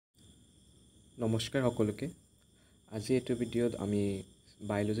নমস্কাৰ সকলোকে আজি এইটো ভিডিঅ'ত আমি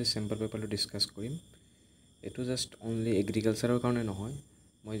বায়োলজি চেম্পল পেপাৰটো ডিসকাস কৰিম এটো জাস্ট অনলি এগ্ৰিকালচাৰৰ কাৰণে নহয়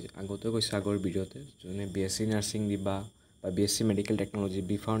মই আগতে কৈছো আগৰ ভিডিঅ'তে যোনে বিএসসি নাৰ্ছিং দিবা বা বিএসসি মেডিকেল টেকনলজি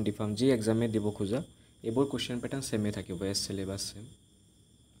ডিফাৰ্ম যি এক্সামে দিব খোজা এইবোৰ কোৱেশ্চন প্যাটাৰ্ন সেমে থাকিব এস সিলেবাস সেম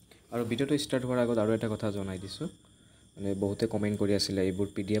আৰু ভিডিঅ'টো ষ্টাৰ্ট হোৱাৰ আগত আৰু এটা কথা জনাই দিছো মানে বহুতে কমেন্ট কৰি আছিল এইবোৰ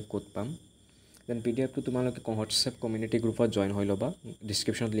পিডিএফ কোড পাম দেন পিডিএফ টো তোমালোকে হোৱাটসঅ্যাপ কমিউনিটি গ্ৰুপত জয়েন হৈ লবা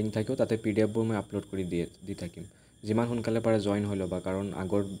ডেসক্ৰিপচনত লিংক থাকিব তাতে পিডিএফ বোৰ মই আপলোড কৰি দি থাকিম যিমান সোনকালে পাৰে জয়েন হৈ লবা কাৰণ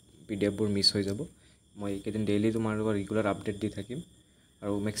আগৰ পিডিএফ বোৰ মিছ হৈ যাব মই একেদিন ডেইলি তোমালোকৰ ৰেগুলাৰ আপডেট দি থাকিম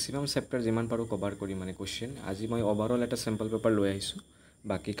আৰু ম্যাক্সিমাম চেপ্টাৰ যিমান পাৰো কভাৰ কৰি মানে কোৱেশ্চন আজি মই ওভাৰঅল এটা চেম্পল পেপাৰ লৈ আহিছো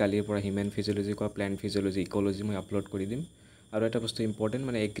বাকি কালিৰ পৰা হিউম্যান ফিজিওলজি ক প্লান্ট ফিজিওলজি ইকোলজি মই আপলোড কৰি দিম আৰু এটা বস্তু ইম্পৰ্টেন্ট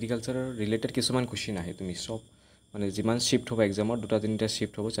মানে এগ্ৰিকালচাৰৰ ৰিলেটেড কিছুমান কোৱেশ্চন আহে তুমি সব মানে যিমান শিফট হ'ব এক্সামত দুটা তিনিটা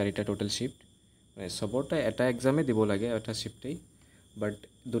শিফট হ'ব চাৰিটা টোটাল শিফট মানে সবৰটা এটা এক্সামে দিব লাগে এটা শিফটেই বাট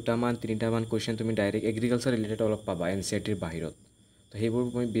দুটামান তিনিটামান কোৱেশ্চন তুমি ডাইৰেক্ট এগ্ৰিকালচাৰ ৰিলেটেড অলপ পাবা এনসিইআৰটিৰ বাহিৰত তো হেবোৰ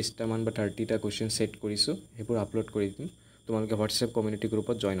মই 20টা মান বা 30টা কোৱেশ্চন সেট কৰিছো হেবোৰ আপলোড কৰি দিম তোমালোকে হোৱাটসঅ্যাপ কমিউনিটি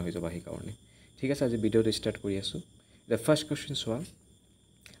গ্ৰুপত জয়েন হৈ যাবা সেই কাৰণে ঠিক আছে আজি ভিডিঅ'টো ষ্টাৰ্ট কৰি আছো the first question সোৱা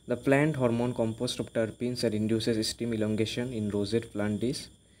The plant hormone composed of terpenes that induces stem elongation in rosette plant dish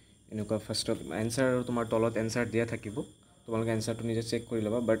এনেকুৱা ফাৰ্স্ট আনসাৰ আৰু তোমাৰ তলত আনসাৰ দিয়া থাকিব তোমালোকে আনসাৰটো নিজে চেক কৰি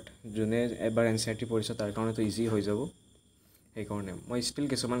লবা বাট যোনে এবাৰ এনসিইআৰটি পঢ়িছে তাৰ কাৰণে তো ইজি হৈ যাব সেই কাৰণে মই ষ্টিল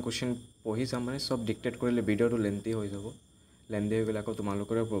কিছুমান কোৱেশ্চন পঢ়ি যাম মানে সব ডিক্টেট কৰিলে ভিডিঅ'টো লেন্থি হৈ যাব লেন্থি হৈ গ'লে আকৌ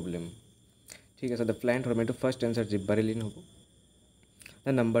তোমালোকৰে প্ৰবলেম ঠিক আছে the plant hormone two first answer জিব্বাৰেলিন হ'ব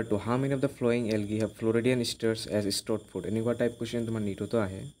The number 2 how many of the flowing algae have Floridian esters as stored food এনেকুৱা টাইপ কোৱেশ্চন তোমাৰ নিটতো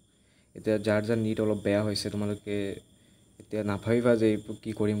আহে এতিয়া যাৰ নিট অলপ বেয়া হৈছে তোমালোকে এতিয়া নাভাবিবা যে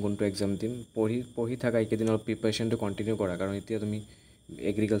কি কৰিম কোনটো এক্সাম দিম পঢ়ি থাকা একেদিন অলপ প্ৰিপাৰেচনটো কন্টিনিউ কৰা কাৰণ এতিয়া তুমি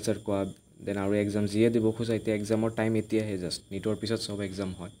এগ্ৰিকালচাৰ কোৱা দেন আৰু এক্সাম জিয়ে দিব খোজা এতিয়া এক্সামৰ টাইম এতিয়াহে জাস্ট নিটৰ পিছত সব এক্সাম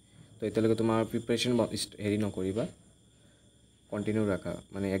হয় তো এতিয়ালৈকে তোমাৰ প্ৰিপাৰেচন হেৰি নকৰিবা কন্টিনিউ ৰাখা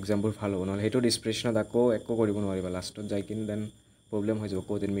মানে এক্সামবোৰ ভাল হ'ব নহলে হেটো ডিসপ্ৰেছনত আকৌ একো কৰিব নোৱাৰিবা লাষ্টত যাই কিনে দেন প্ৰবলেম হৈ যাব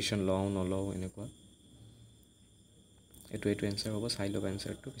কোড এডমিশন লও নলও এনেকুৱা এটো আনসাৰ হ'ব চাই লবা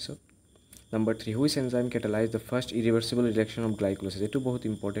আনসাৰটো পিছত Number 3 which enzyme catalyzes the first irreversible reaction of glycolysis etu bahut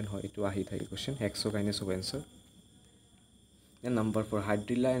important hoy etu ahi thaki question hexokinase of answer and number 4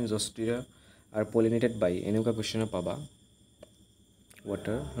 hydrilla and zostera are pollinated by enuka question paba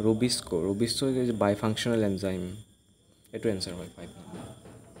water rubisco is a bifunctional enzyme etu answer hoy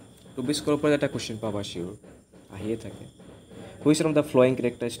 5 rubisco upor eta question paba sure ahi thake which of the following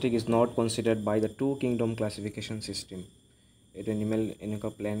characteristic is not considered by the two kingdom classification system it animal enuka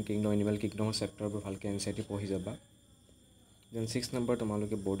plant kingdom animal kingdom sector por bhalke anxiety pohi jaba then 6 number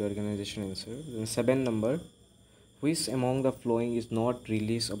tomaloke body organization answer then 7 number which among the following is not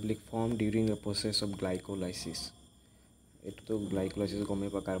released oblique formed during the process of glycolysis eto to glycolysis gome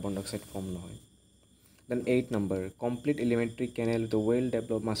pa carbon dioxide form nohoy then 8 number complete alimentary canal with a well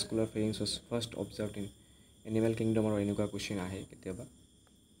developed muscular pharynx was first observed in animal kingdom or enuka question ahe keteba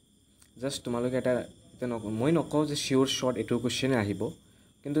just tomaloke eta মই নকওঁ যে sure short এটো question আহিব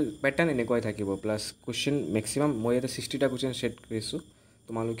কিন্তু pattern এনেকৈ থাকিব plus question maximum মই এটা 60টা কোশ্চেন সেট কৰিছো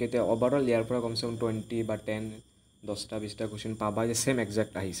তোমালোকে এটা ওভাৰঅল ইয়াৰ পৰা কমসে কম 20 বা 10 10টা 20টা কোশ্চেন পাবা যে সেম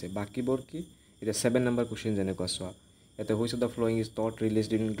এক্সাক্ট আহিছে বাকিবোৰ কি এটা 7 নম্বৰ কোশ্চেন যেনেকুৱা সোৱা এটা which of the flowing is not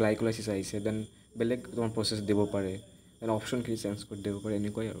released in glycolysis আহিছে দেন বেলেগ তোমাৰ প্ৰসেস দিব পাৰে দেন অপচন কি চেঞ্জ কৰি দিব পাৰে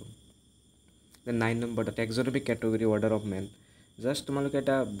এনেকৈ আৰু then 9 number the টেক্সোনমিক ক্যাটেগৰি order of man just তোমালোকে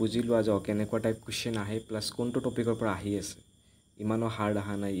এটা বুজি লোৱা যে কেনেকুৱা টাইপ কোশ্চেন আহে প্লাস কোনটো টপিকৰ পৰা আহি আছে ইমানো হাৰ্ড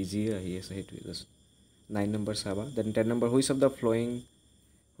আহা নাই ইজি আহি আছে হেতু জাস্ট 9 নম্বৰ চাবা then 10 number which of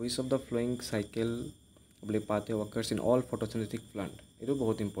the flowing cycle অবলি পাথৱে occurs in all photosynthetic plant এটো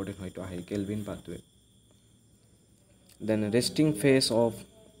বহুত ইম্পৰ্টেন্ট হয়তো আহে kelvin পাথৱে then ৰেস্টিং phase of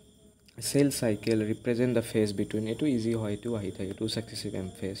cell cycle represent the phase between এটো ইজি হয় এটো আহি থাকে two successive M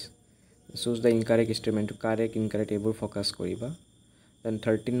phase choose the incorrect statement to correct incorrect এবোৰ focus কৰিবা then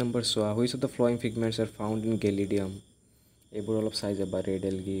 13 number soa which of the flowing pigments are found in gelidium ebur olop sai jaba red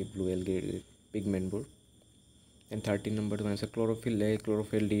algae blue algae pigment bur and 13 number to answer chlorophyll a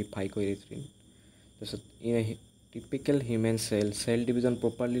chlorophyll d phycoerythrin so in a typical human cell division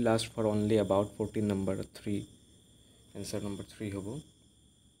properly lasts for only about 14 number 3 answer number 3 hobo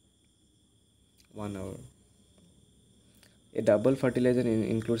 1 hour A double fertilizer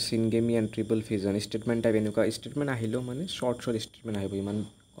includes syngamy and triple fission statement type enuka statement ahilo mane short statement ahibo iman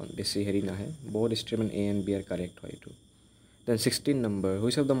beshi heri nahe both statement A and B are correct hoy to then 16 number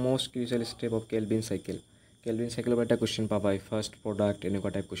which of the most crucial step of Calvin cycle par eta question paba first product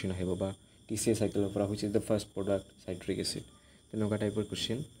enuka type question ahibo ba TCA cycle opora which is the first product citric acid enuka type of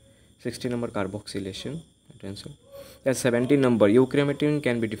question 16 number carboxylation answer. Then 17 number, euchromatin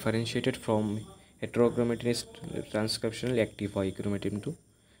can be differentiated from heterochromatin is transcriptionally active হয় euchromatin to.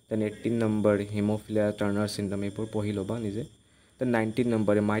 Then 18 number, hemophilia Turner syndrome এপৰ পঢ়ি ল'বা নিজে. Then 19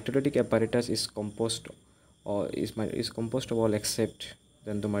 number, a mitotic apparatus is composed of all except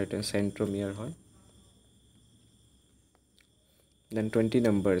then তোমাৰ এটা centromere হয়. Then 20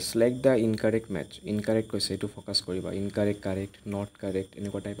 number, select the incorrect match. Incorrect কৈছে এইটো ফ'কাছ কৰিবা. Incorrect, correct, not correct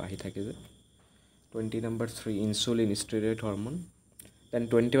এনেকুৱা টাইপ আহি থাকে যে. 20 number 3, insulin steroid hormone. Then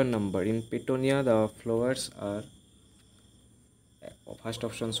 21 number, in Petonia the flowers are first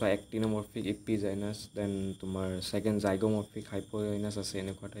options are actinomorphic epigynous, then তোমাৰ second zygomorphic hypogynous আছে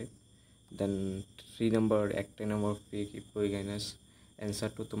এনেকুৱা type. Then 3 number actinomorphic epigynous. answer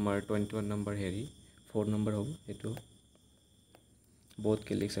to তোমাৰ 21 number হেৰি 4 number হ'ব এইটো বহুত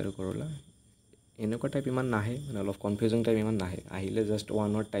কেলিক্স আৰু কৰলা এনেকুৱা টাইপ ইমান নাহে মানে অলপ কনফিউজিং টাইপ ইমান নাহে আহিলে জাষ্ট ওৱান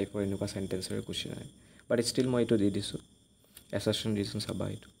ৱৰ্ড টাইপৰ এনেকুৱা সেন্টেন্সৰ কোৱেশ্চন আহে বাট ষ্টিল মই এইটো দি দিছোঁ assertion reason চাবা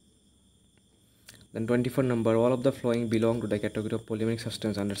এইটো. Then 24 number, all of the flowing belong to the category of polymeric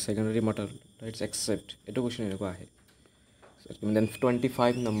substance under secondary metabolites except এইটো কোৱেশ্চন এনেকুৱা আহে. Then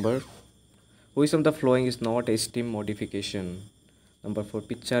 25 number, which of the flowing is not a steam modification? Number 4,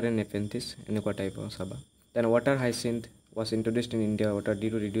 pitcher and nepenthes এনেকুৱা টাইপৰ চাবা. Then water hyacinth was introduced in India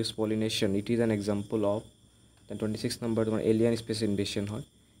due to reduced pollination. It is an example of. Then 26 number, তোমাৰ alien species invasion হয়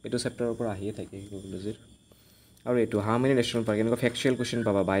এইটো চেপ্টাৰৰ পৰা আহিয়ে থাকে ইক'লজিৰ. আৰু এইটো হাউ মেনি নেশ্যনেল পাৰ্ক এনেকুৱা ফেকচুৱেল কুৱেশ্যন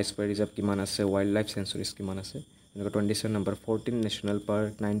পাবা. বায়'স্ফিয়াৰ ৰিজাৰ্ভ কিমান আছে, ৱাইল্ড লাইফ চেঞ্চুৰীজ কিমান আছে এনেকুৱা. 27 number 14 national park,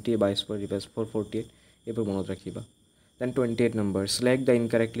 90 biosphere reserve, 448 এইবোৰ মনত ৰাখিবা. Then 28 number, select the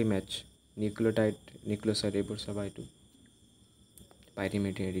ইনকাৰেক্টলি match nucleotide nucleoside এইবোৰ চাবা. এইটো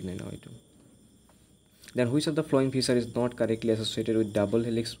পাইৰিমেডিন হয় এইটো. Then which of the flowing feature is not correctly associated with double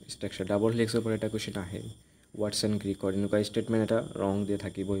helix structure. Double হেলিক্সৰ পৰা এটা কুৱেশ্যন আহে ৱাটছন ক্ৰিকৰ এনেকুৱা ষ্টেটমেণ্ট এটা ৰং দিয়ে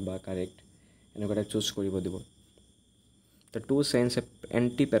থাকিবই বা কাৰেক্ট এনেকুৱা এটা চুজ কৰিব দিব. The two sense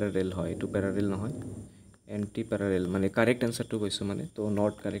anti parallel হয় এইটো parallel নহয় anti parallel মানে কাৰেক্ট এনসাৰটো কৈছোঁ মানে তো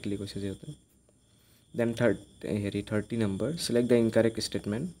নট কাৰেক্টলি কৈছে যিহেতু. Then 30 number, select the incorrect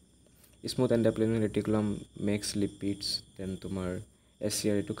statement. Smooth endoplasmic reticulum makes lipids. Then তোমাৰ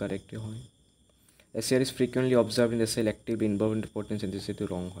SCR এইটো কাৰেক্টে হয়. SCR is frequently observed in the cell actively involved in protein synthesis এইটো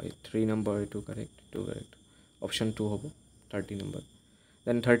ৰং হয়. 3 নম্বৰ এইটো কাৰেক্ট অপশ্যন 2 হ'ব 30 number.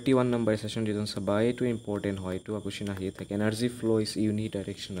 Then 31 number session reason চাবা এইটো ইম্পৰ্টেণ্ট হয় এইটো কুৱেশ্যন আহিয়ে থাকে. এনাৰ্জি ফ্ল' is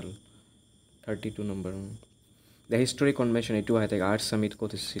ইউনিডাইৰেকশ্যনেল 32 number. The historic convention এইটো আহি থাকে আৰ্ট সামিট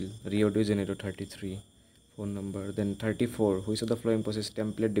ক'ত হৈছিল Rio' D জেনেইৰো 33 4 number. Then 34 which of the flowing process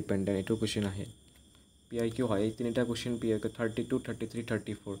template dependent এইটো কুৱেশ্যন আহে. PYQ হয় এই তিনিটা কুৱেশ্যন PYQ 32 33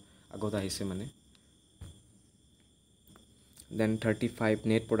 34 আগত আহিছে মানে. দেন 35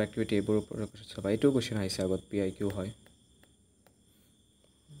 নেট প্ৰডাক্টিভিটি এইবোৰ চাবা এইটো কুৱেশ্যন আহিছে আগত PYQ হয়.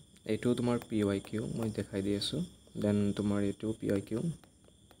 এইটো তোমাৰ PYQ মই দেখাই দি আছোঁ. দেন তোমাৰ এইটো PYQ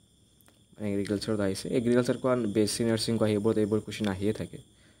এগ্ৰিকালচাৰত আহিছে. এগ্ৰিকালচাৰ কোৱা বেছি নাৰ্ছিং কোৱা এইবোৰ কুৱেশ্যন আহিয়ে থাকে.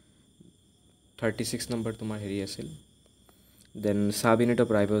 36 নম্বৰ তোমাৰ হেৰি আছিল. দেন সাব ইউনিট অফ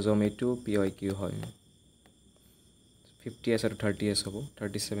ৰাইবজম এইটো PYQ হয় 50S আৰু 30S হ'ব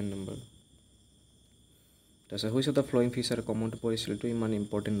 37 নম্বৰ. তাৰপিছত which of the flowing feature কমনটো পৰিছিল এইটো ইমান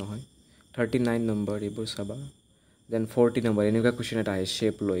ইম্পৰ্টেণ্ট নহয়. 39 নম্বৰ এইবোৰ চাবা. দেন 40 নম্বৰ এনেকুৱা কুৱেশ্যন এটা আহে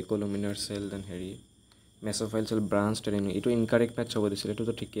শ্বেপ লৈ কলুমিনাৰ চেল দেন হেৰি মেছ'ফাইল চেল ব্ৰাঞ্চ ট্ৰেইন এইটো ইনকাৰেক্ট মেথ হ'ব দিছিল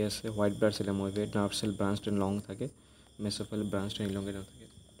এইটোতো ঠিকে আছে. White blood cell এময়ভেট nerve cell branch train লং থাকে মেছ'ফাইল ব্ৰাঞ্চ ট্ৰেইন লংকে নাথাকে.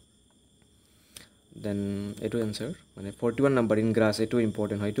 দেন এইটো এনচাৰ মানে 41 নম্বৰ ইন গ্ৰাছ এইটো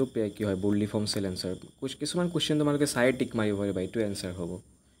ইম্পৰ্টেণ্ট হয় এইটো PYQ হয় বুল্লি ফৰ্ম চেল এনচাৰ. কিছুমান কুৱেশ্যন তোমালোকে চাই টিক মাৰিব পাৰিবা এইটো এনচাৰ হ'ব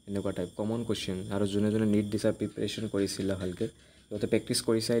এনেকুৱা টাইপ কমন কুৱেশ্যন. আৰু যোনে যোনে নীট দিছা প্ৰিপেৰেশ্যন কৰিছিলা ভালকৈ সিহঁতে প্ৰেক্টিছ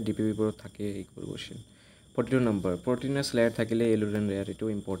কৰিছাই DPPবোৰত থাকে এইবোৰ কুৱেশ্যন. 42 নম্বৰ প্ৰটিনাছ লেয়াৰ থাকিলে এলুৰেন লেয়াৰ এইটো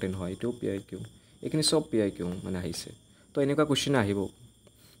ইম্পৰ্টেণ্ট হয় এইটো PYQ. এইখিনি চব PYQ মানে আহিছে তো এনেকুৱা কুৱেশ্যন আহিব.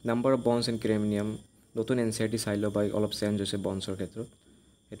 নাম্বাৰ অফ বনছ ইন ক্ৰেমিনিয়াম নতুন NCERT চাই ল'বা অলপ চেঞ্জ হৈছে বনছৰ ক্ষেত্ৰত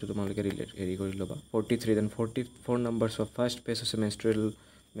সেইটো তোমালোকে হেৰি কৰি ল'বা. 43 দেন 44 নম্বৰ্ছ অফ ফাৰ্ষ্ট ফেজ হৈছে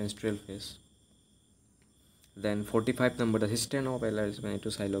menstrual phase. Then 45 number the history of allergy মানে এইটো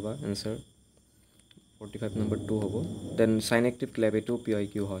চাই ল'বা এনচাৰ 45 নম্বৰ 2 হ'ব. দেন সাইনেক্টিভ ক্লেব এইটো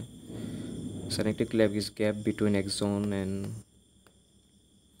PYQ হয়. Synaptic cleft is gap between axon and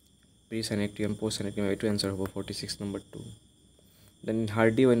pre-synaptic and post-synaptic এইটো এনচাৰ হ'ব 46 নম্বৰ 2. দেন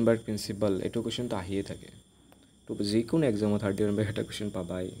হাৰ্ডি ৱেইনবাৰ্গ প্ৰিন্সিপাল এইটো কুৱেশ্যনটো আহিয়ে থাকে তো যিকোনো এক্সামত হাৰ্ডি ৱেইনবাৰ্গ এটা কুৱেশ্যন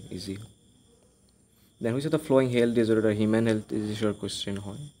পাবাই easy. Then which of the flowing health disorder human health ডিজিজৰ question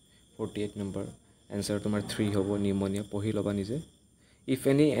হয় 48 নম্বৰ. এনচাৰ তোমাৰ 3 হ'ব নিউমনিয়া পঢ়ি ল'বা নিজে. If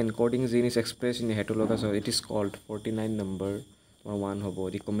any এনকডিং gene is express in হেটলগাছ it is cold 49 number তোমাৰ 1 হ'ব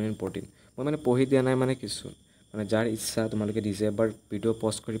ৰিকমেণ্ডেড প্ৰটিন. মই মানে পঢ়ি দিয়া নাই মানে কিছু মানে যাৰ ইচ্ছা তোমালোকে নিজে এবাৰ ভিডিঅ'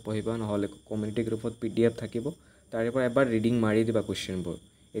 পষ্ট কৰি পঢ়িবা, নহ'লে কমিউনিটি গ্ৰুপত PDF থাকিব, তাৰে পৰা এবাৰ ৰিডিং মাৰি দিবা কুৱেশ্যনবোৰ।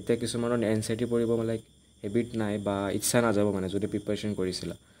 এতিয়া কিছুমানৰ NCERT পঢ়িব লাইক হেবিট নাই বা ইচ্ছা নাযাব মানে যদি প্ৰিপাৰেশ্যন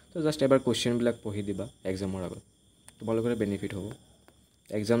কৰিছিলা, তো জাষ্ট এবাৰ কুৱেশ্যনবিলাক পঢ়ি দিবা এক্সামৰ আগত, তোমালোকৰে বেনিফিট হ'ব।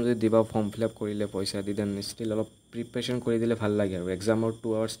 এক্সাম যদি দিবা, ফৰ্ম ফিল আপ কৰিলে পইচা দি, দেন ষ্টিল অলপ প্ৰিপাৰেশ্যন কৰি দিলে ভাল লাগে আৰু এক্সামৰ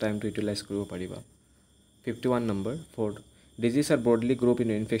 2 hours টাইমটো ইউটিলাইজ কৰিব পাৰিবা। 51 number 4 disease R broadly group in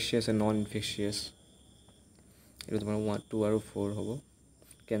infectious and non infectious. এইটো তোমাৰ 1, 2 আৰু 4 হ'ব।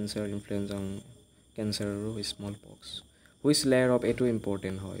 কেঞ্চাৰ, ইনফ্লুৱেঞ্জা, কেঞ্চাৰ আৰু স্মল পক্স। হুইচ লেয়াৰ অফ, এইটো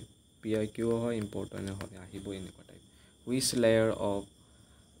ইম্পৰ্টেণ্ট হয়, PYQ হয়, ইম্পৰ্টেণ্ট হয়, আহিবই এনেকুৱা type. Which layer of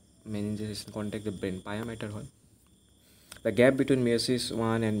meningitis contact the brain, পায়ামেটাৰ হয়। The gap between meiosis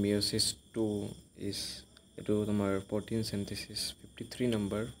 1 and meiosis 2 is, এইটো তোমাৰ protein চেণ্টেচিছ। 53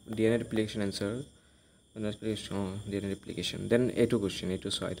 number DNA replication answer, DNA replication. Then এইটো কুৱেশ্যন, এইটো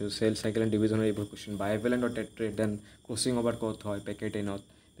চোৱা, এইটো চেল চাইকেল এণ্ড ডিভিজনৰ এইবোৰ কুৱেশ্যন। বাইভেলেণ্ট অৰ টেট্ৰেট, দেন ক্ৰছিং অভাৰ ক'ত হয়,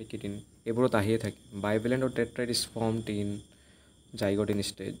 পেকেটিন এইবোৰত আহিয়ে থাকে। বাইভেলেণ্ট অৰ টেট্ৰেট is formed in zygote in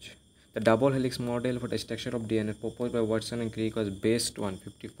stage. The double helix model for the structure of DNA propose by Watson and Crick was based on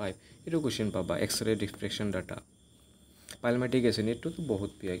 55। এইটো কুৱেশ্যন পাবা, x ray diffraction data. পালমেটিক acid, এইটোতো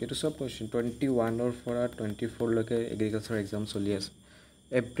বহুত PYQ, এইটো চব কুৱেশ্যন 21ৰ পৰা 24লৈকে এগ্ৰিকালচাৰ এক্সাম চলি আছে।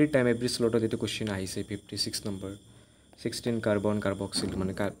 Every time every শ্লটত এইটো কুৱেশ্যন আহিছে। 56 নম্বৰ 16 কাৰ্বন কাৰ্বক্সিল,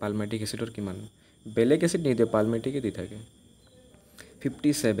 মানে পালমেটিক এচিডৰ কিমান, বেলেগ এচিড নিদিয়ে, পালমেটিকে দি থাকে।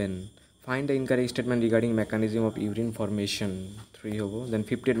 57 find the incorrect statement regarding mechanism of urine formation, 3 হ'ব। দেন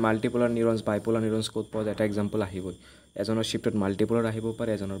 58 মাল্টিপলাৰ নিউৰনছ, বাইপলাৰ নিউৰনছ ক'ত পোৱা যায়, এটা এক্সাম্পল আহিবই। এজনৰ শ্বিফ্টত মাল্টিপলাৰ আহিব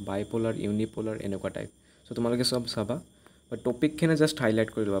পাৰে, এজনৰ বাইপলাৰ, ইউনিপলাৰ, এনেকুৱা টাইপ। চ' তোমালোকে চব চাবা, বাট টপিকখিনি জাষ্ট হাইলাইট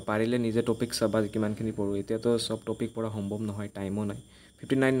কৰি ল'বা, পাৰিলে নিজে টপিক চাবা কিমানখিনি পঢ়োঁ, এতিয়াতো চব টপিক পঢ়া সম্ভৱ নহয়, টাইমো নাই।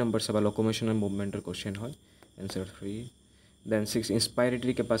 59 নম্বৰ চাবা, লক'মোশ্যন এণ্ড মুভমেণ্টৰ কুৱেশ্যন হয়, এনচাৰ 3। দেন 6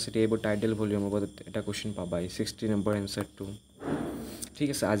 ইনস্পাইৰেটৰী কেপাচিটি, এইবোৰ টাইটেল ভলিউম হ'ব, এটা কুৱেশ্যন পাবাই। 60 নম্বৰ এনচাৰ 2। ঠিক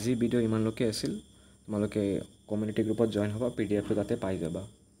আছে, আজি ভিডিঅ' ইমানলৈকে আছিল। তোমালোকে কমিউনিটি গ্ৰুপত জইন হ'বা, PDF তাতে পাই যাবা।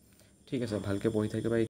 ঠিক আছে, ভালকৈ পঢ়ি থাকিবা।